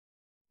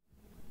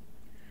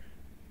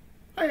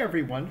Hi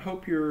everyone,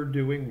 hope you're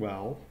doing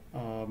well.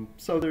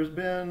 So there's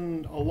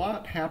been a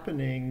lot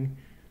happening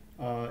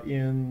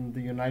in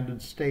the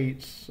United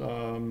States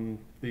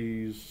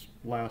these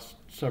last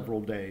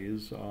several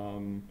days.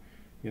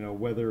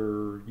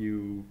 Whether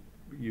you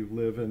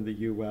live in the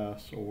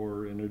U.S.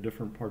 or in a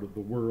different part of the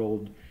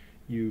world,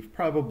 you've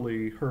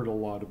probably heard a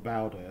lot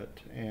about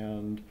it.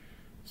 And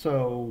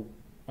so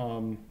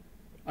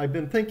I've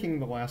been thinking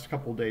the last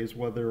couple days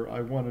whether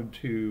I wanted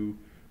to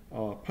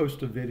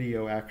post a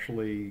video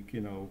actually,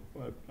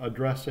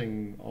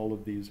 addressing all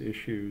of these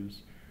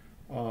issues.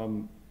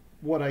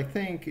 What I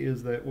think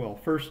is that, well,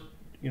 first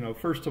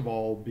of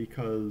all,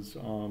 because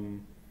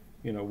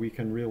we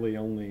can really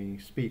only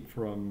speak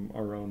from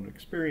our own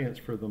experience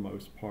for the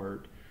most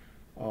part.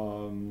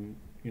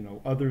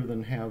 Other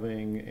than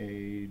having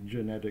a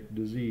genetic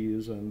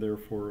disease and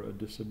therefore a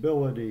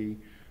disability,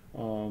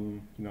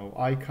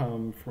 I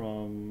come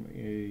from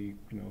a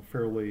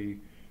fairly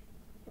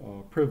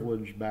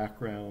privileged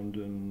background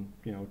in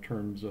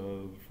terms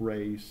of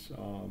race,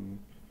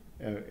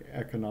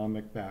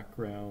 economic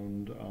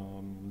background,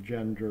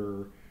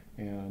 gender,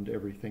 and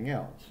everything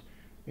else.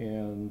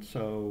 And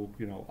so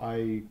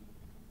I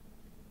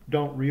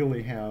don't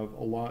really have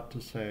a lot to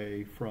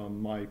say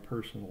from my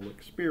personal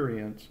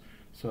experience.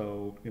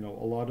 So a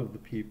lot of the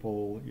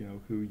people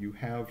who you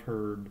have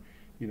heard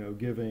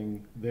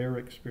giving their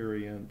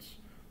experience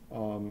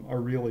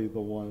are really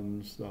the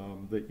ones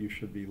that you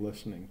should be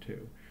listening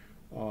to.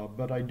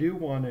 But I do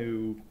want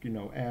to,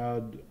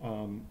 add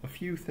a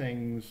few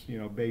things,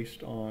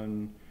 based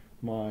on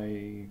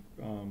my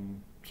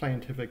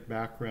scientific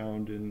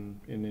background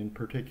in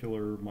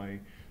particular my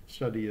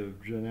study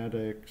of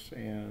genetics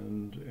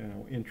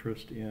and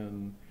interest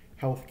in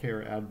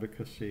healthcare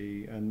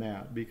advocacy and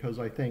that, because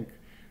I think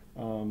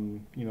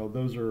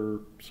those are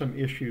some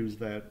issues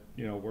that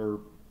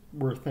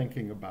we're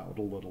thinking about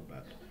a little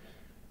bit.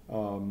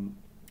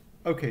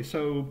 Okay,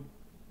 so.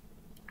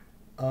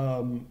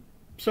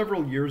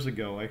 Several years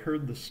ago, I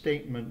heard the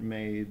statement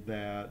made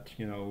that,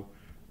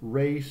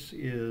 race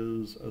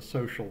is a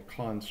social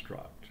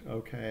construct,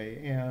 okay?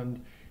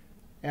 And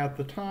at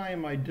the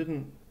time, I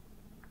didn't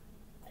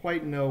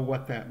quite know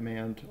what that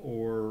meant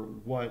or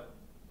what,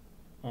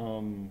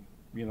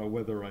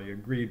 whether I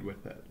agreed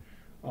with it.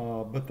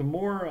 But the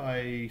more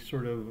I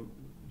sort of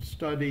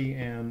study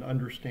and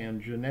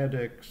understand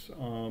genetics,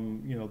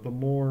 the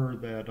more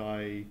that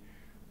I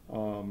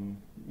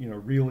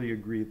really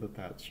agree that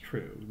that's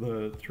true.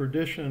 The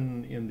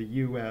tradition in the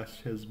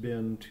U.S. has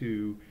been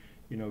to,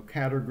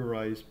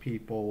 categorize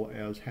people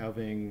as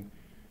having,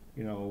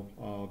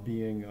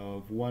 being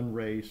of one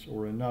race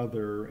or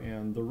another,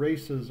 and the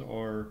races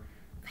are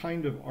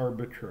kind of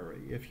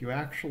arbitrary. If you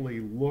actually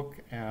look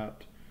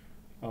at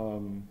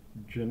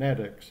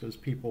genetics, as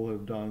people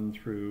have done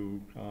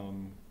through,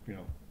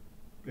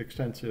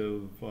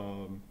 extensive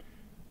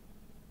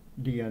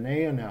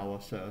DNA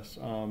analysis,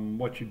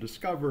 what you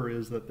discover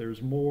is that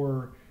there's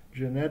more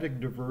genetic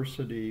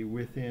diversity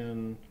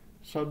within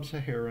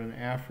sub-Saharan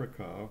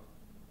Africa,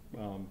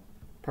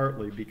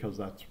 partly because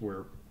that's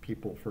where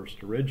people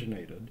first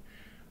originated,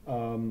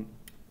 than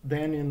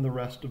in the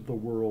rest of the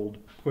world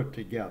put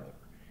together.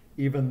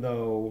 Even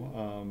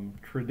though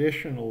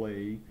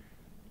traditionally,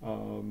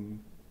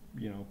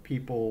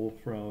 people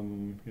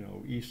from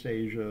East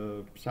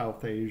Asia,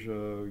 South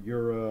Asia,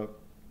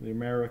 Europe, the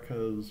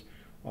Americas,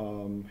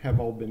 have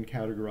all been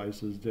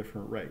categorized as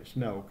different race.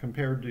 No,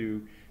 compared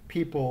to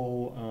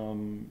people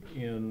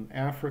in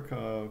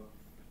Africa,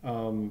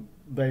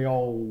 they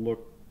all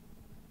look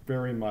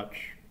very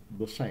much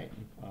the same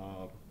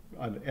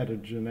at a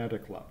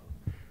genetic level.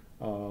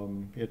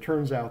 It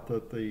turns out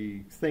that the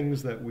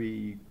things that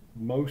we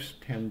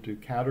most tend to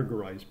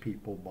categorize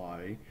people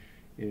by,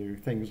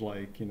 things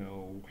like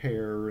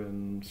hair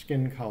and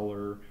skin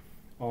color,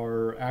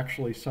 are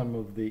actually some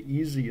of the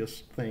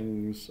easiest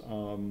things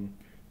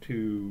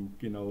to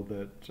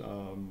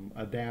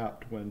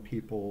adapt when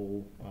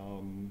people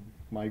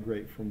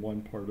migrate from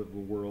one part of the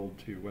world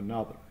to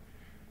another.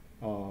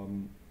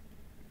 And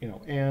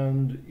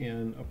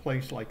in a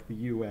place like the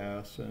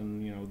U.S.,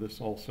 and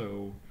this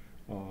also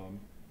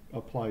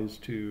applies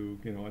to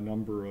a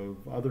number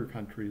of other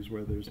countries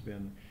where there's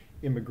been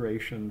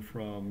immigration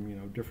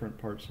from different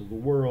parts of the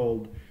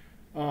world.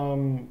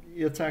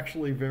 It's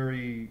actually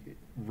very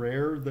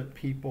rare that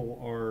people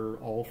are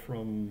all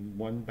from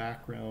one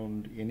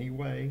background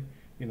anyway.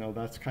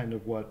 That's kind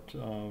of what,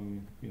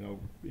 in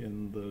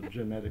the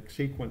genetic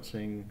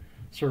sequencing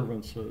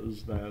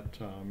services that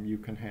you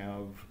can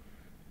have,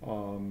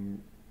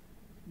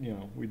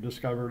 we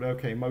discovered,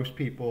 okay, most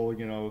people,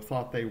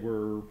 thought they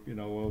were,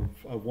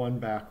 of one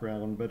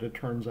background, but it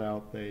turns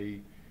out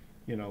they,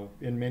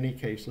 in many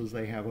cases,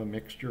 they have a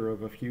mixture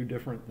of a few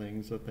different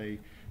things that they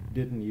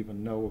didn't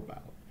even know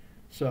about.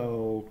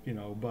 So,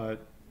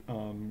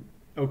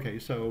 okay,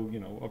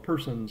 so, a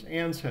person's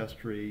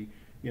ancestry,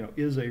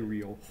 is a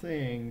real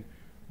thing,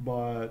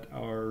 but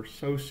our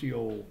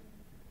social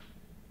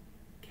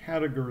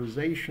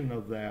categorization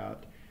of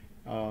that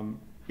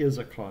is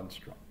a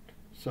construct.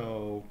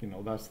 So,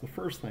 that's the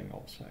first thing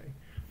I'll say.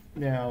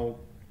 Now,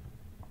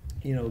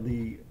 you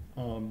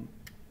know,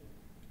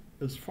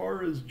 as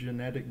far as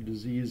genetic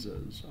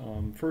diseases,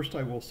 first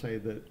I will say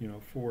that, you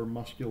know, for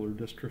muscular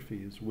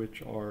dystrophies,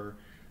 which are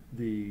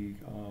you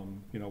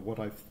know, what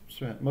I've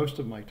spent most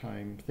of my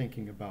time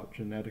thinking about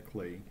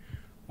genetically,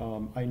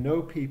 I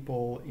know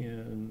people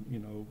in, you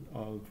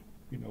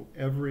know,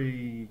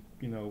 every,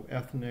 you know,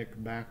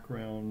 ethnic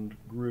background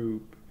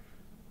group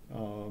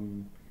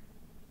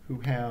who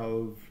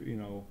have, you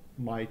know,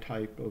 my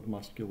type of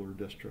muscular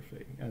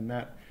dystrophy. And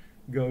that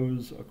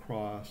goes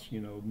across, you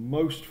know,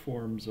 most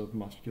forms of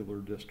muscular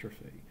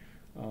dystrophy.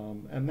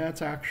 And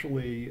that's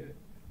actually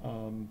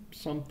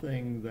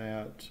something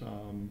that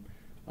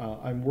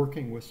I'm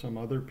working with some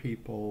other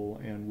people,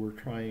 and we're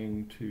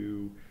trying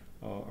to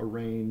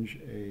arrange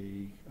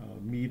a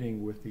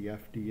meeting with the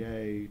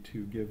FDA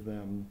to give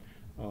them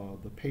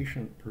the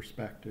patient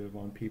perspective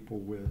on people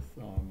with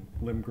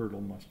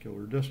limb-girdle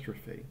muscular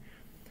dystrophy.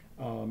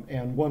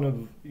 And one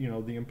of, you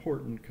know, the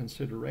important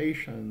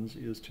considerations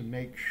is to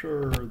make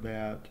sure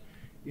that,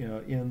 you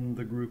know, in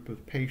the group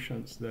of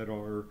patients that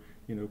are,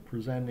 you know,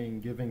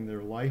 presenting, giving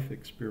their life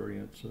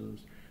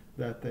experiences,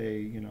 that they,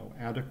 you know,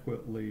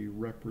 adequately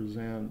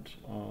represent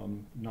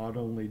not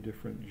only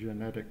different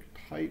genetic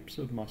types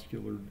of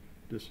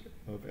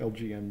of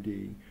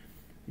LGMD,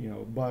 you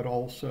know, but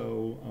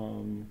also,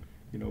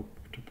 you know,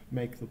 to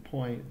make the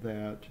point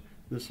that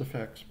this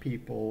affects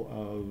people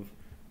of,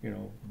 you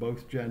know,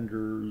 both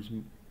genders,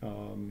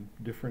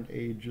 different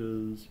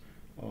ages,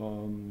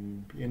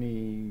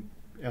 any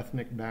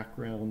ethnic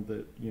background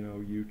that, you know,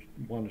 you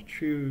want to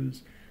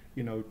choose,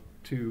 you know,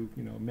 to,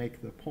 you know,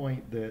 make the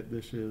point that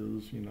this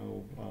is, you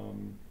know,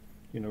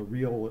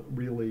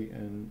 really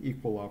an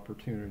equal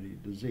opportunity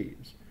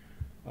disease.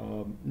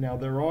 Now,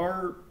 there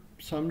are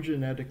some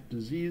genetic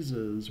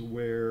diseases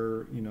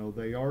where, you know,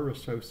 they are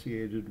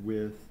associated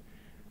with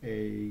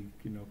a,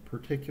 you know,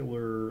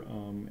 particular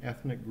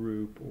ethnic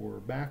group or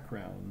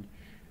background,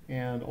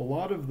 and a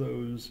lot of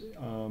those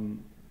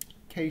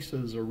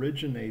cases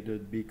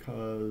originated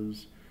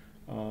because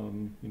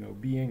you know,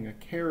 being a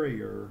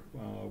carrier,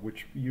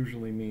 which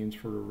usually means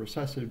for a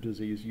recessive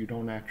disease you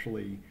don't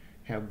actually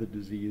have the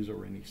disease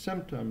or any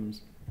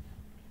symptoms,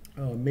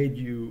 made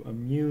you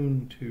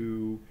immune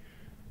to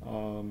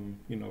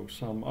you know,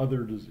 some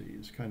other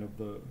disease. Kind of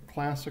the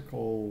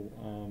classical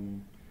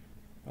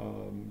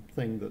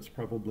thing that's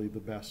probably the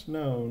best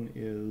known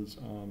is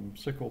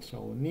sickle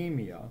cell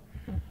anemia.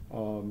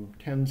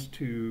 Tends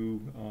to,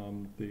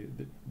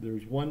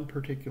 there's one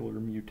particular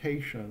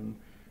mutation,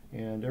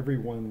 and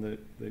everyone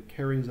that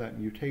carries that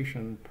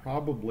mutation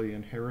probably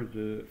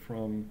inherited it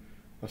from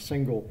a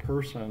single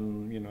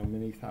person, you know,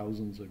 many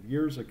thousands of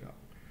years ago.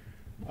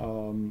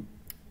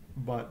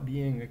 But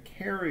being a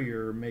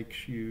carrier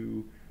makes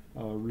you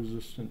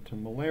resistant to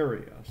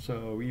malaria.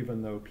 So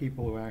even though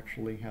people who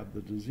actually had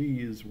the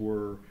disease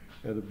were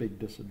at a big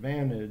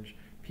disadvantage,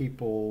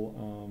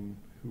 people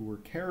who were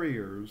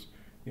carriers,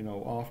 you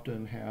know,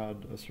 often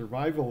had a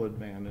survival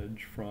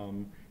advantage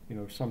from, you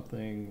know,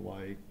 something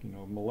like, you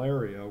know,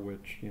 malaria,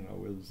 which, you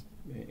know, is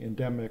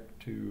endemic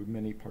to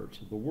many parts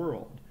of the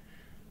world.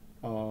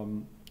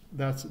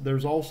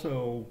 There's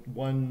also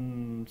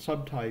one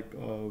subtype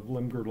of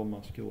limb-girdle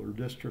muscular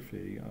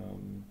dystrophy,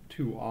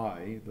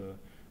 2I,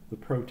 the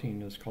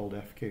protein is called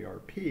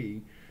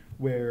FKRP,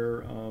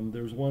 where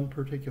there's one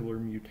particular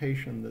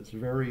mutation that's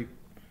very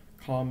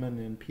common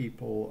in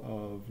people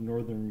of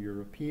Northern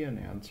European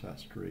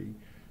ancestry.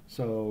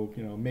 So,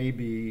 you know,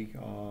 maybe,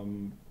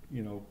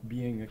 you know,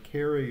 being a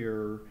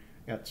carrier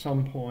at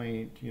some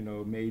point, you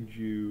know, made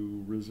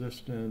you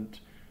resistant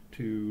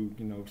to,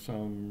 you know,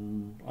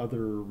 some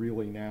other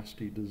really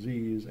nasty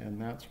disease,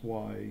 and that's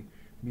why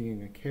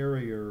being a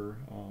carrier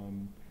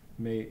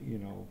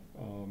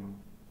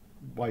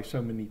why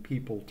so many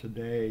people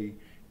today,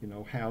 you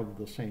know, have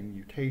the same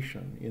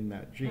mutation in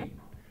that gene.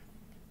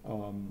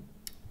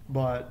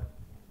 But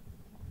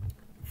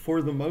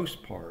for the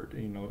most part,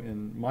 you know,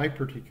 in my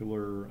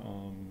particular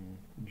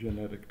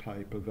genetic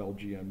type of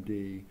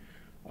LGMD,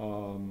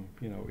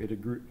 you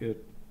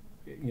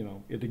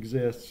know, it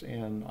exists,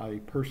 and I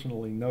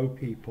personally know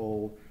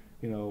people,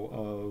 you know,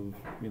 of,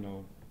 you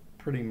know,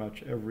 pretty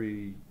much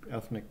every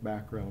ethnic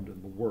background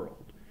in the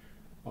world.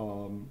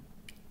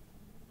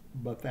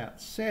 But that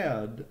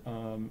said,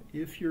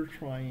 if you're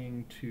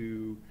trying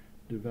to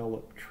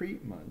develop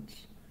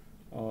treatments,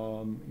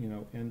 you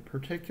know, and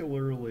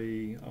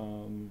particularly,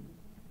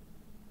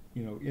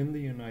 you know, in the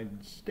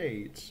United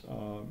States,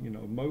 you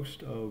know,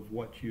 most of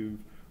what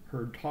you've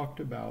heard talked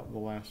about the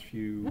last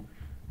few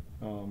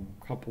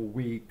couple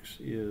weeks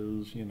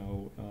is, you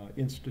know,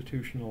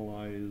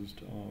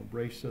 institutionalized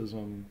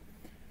racism,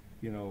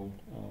 you know,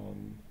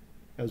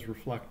 as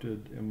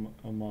reflected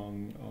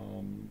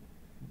among,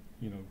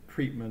 you know,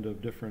 treatment of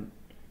different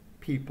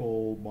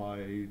people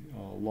by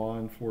law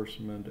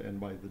enforcement and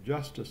by the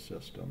justice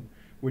system,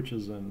 which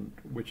is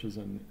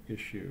an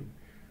issue,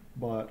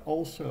 but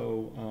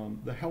also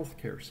the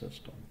healthcare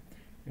system.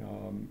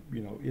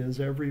 You know, is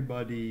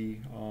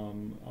everybody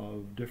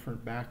of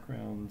different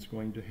backgrounds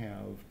going to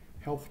have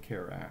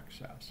healthcare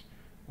access?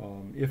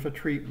 If a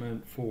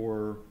treatment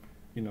for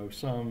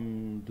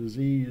some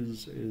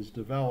disease is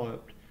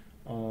developed,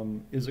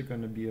 is it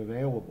going to be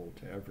available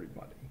to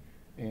everybody?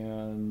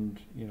 And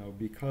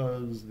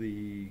because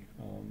the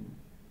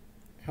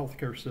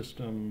healthcare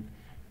system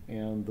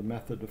and the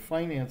method of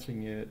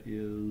financing it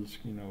is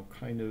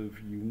kind of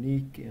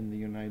unique in the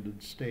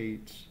United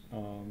States,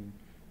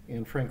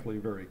 and frankly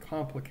very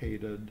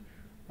complicated,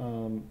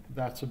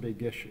 that's a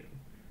big issue.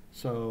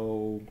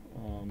 So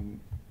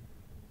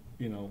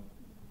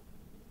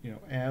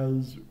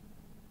as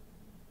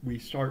we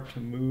start to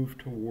move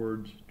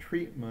towards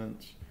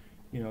treatments,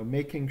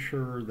 making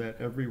sure that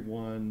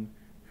everyone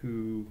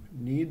who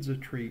needs a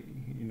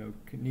treatment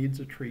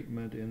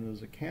and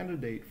is a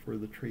candidate for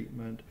the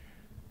treatment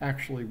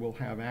actually will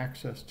have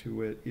access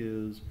to it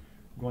is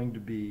going to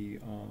be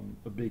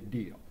a big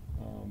deal.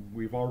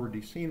 We've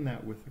already seen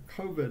that with the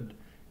COVID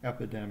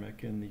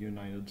epidemic in the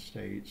United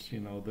States.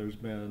 There's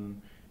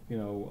been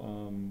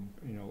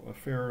a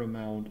fair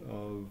amount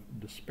of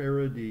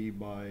disparity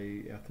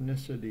by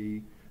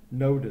ethnicity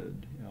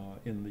noted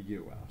in the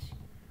U.S.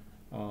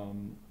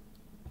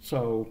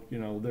 So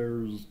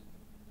there's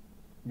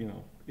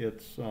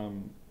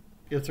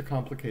it's a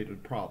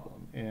complicated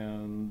problem,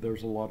 and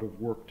there's a lot of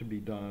work to be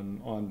done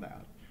on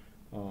that.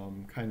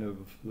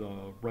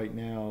 Right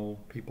now,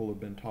 people have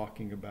been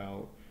talking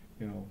about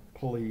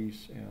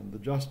police and the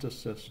justice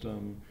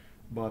system,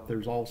 but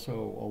there's also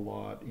a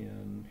lot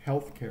in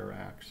healthcare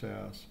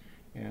access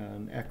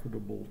and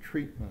equitable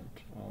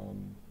treatment,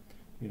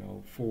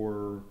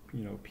 for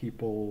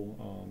people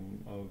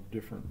of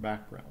different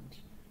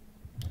backgrounds.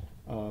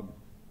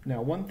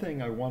 Now, one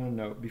thing I want to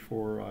note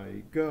before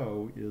I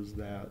go is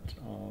that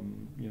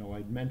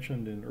I'd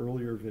mentioned in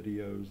earlier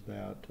videos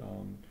that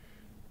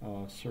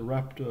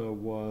Sarepta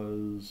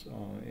was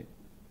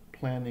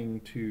planning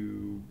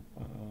to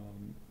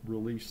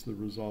release the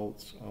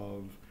results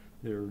of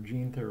their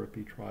gene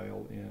therapy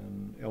trial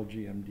in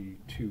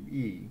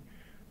LGMD2E.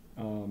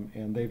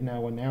 And they've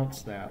now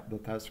announced that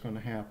that's going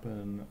to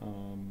happen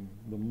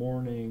the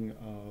morning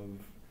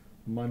of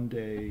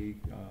Monday,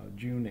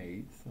 June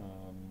 8th,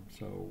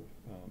 so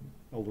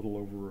a little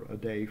over a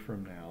day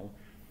from now.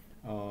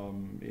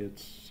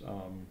 It's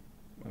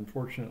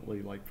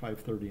unfortunately like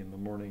 5:30 in the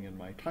morning in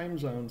my time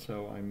zone,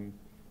 so I'm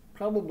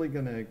probably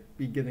going to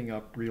be getting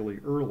up really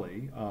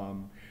early.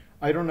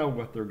 I don't know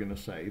what they're going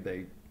to say.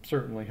 They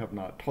certainly have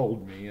not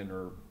told me and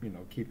are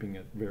keeping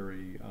it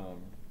very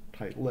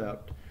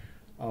tight-lipped.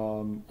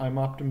 I'm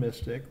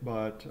optimistic,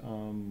 but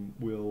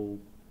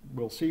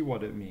we'll see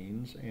what it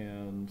means,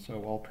 and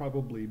so I'll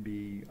probably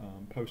be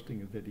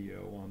posting a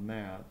video on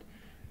that,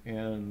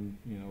 and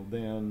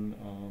then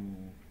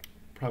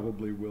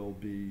probably will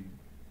be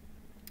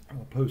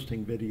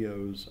posting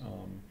videos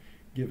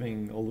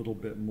giving a little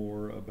bit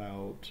more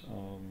about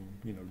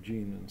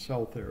gene and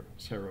cell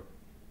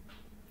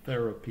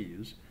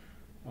therapies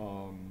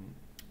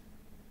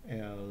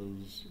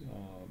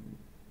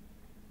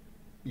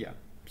yeah.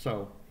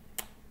 So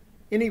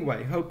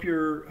anyway, hope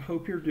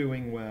you're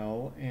doing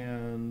well,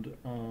 and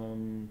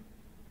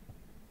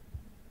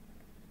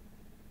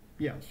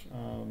yes,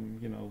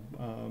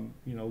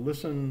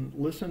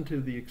 listen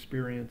to the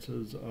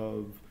experiences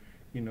of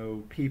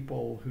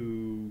people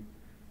who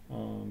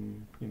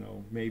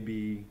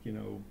maybe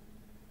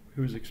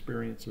whose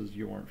experiences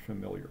you aren't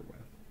familiar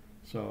with.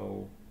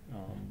 So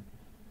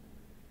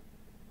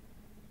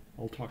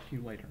I'll talk to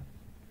you later.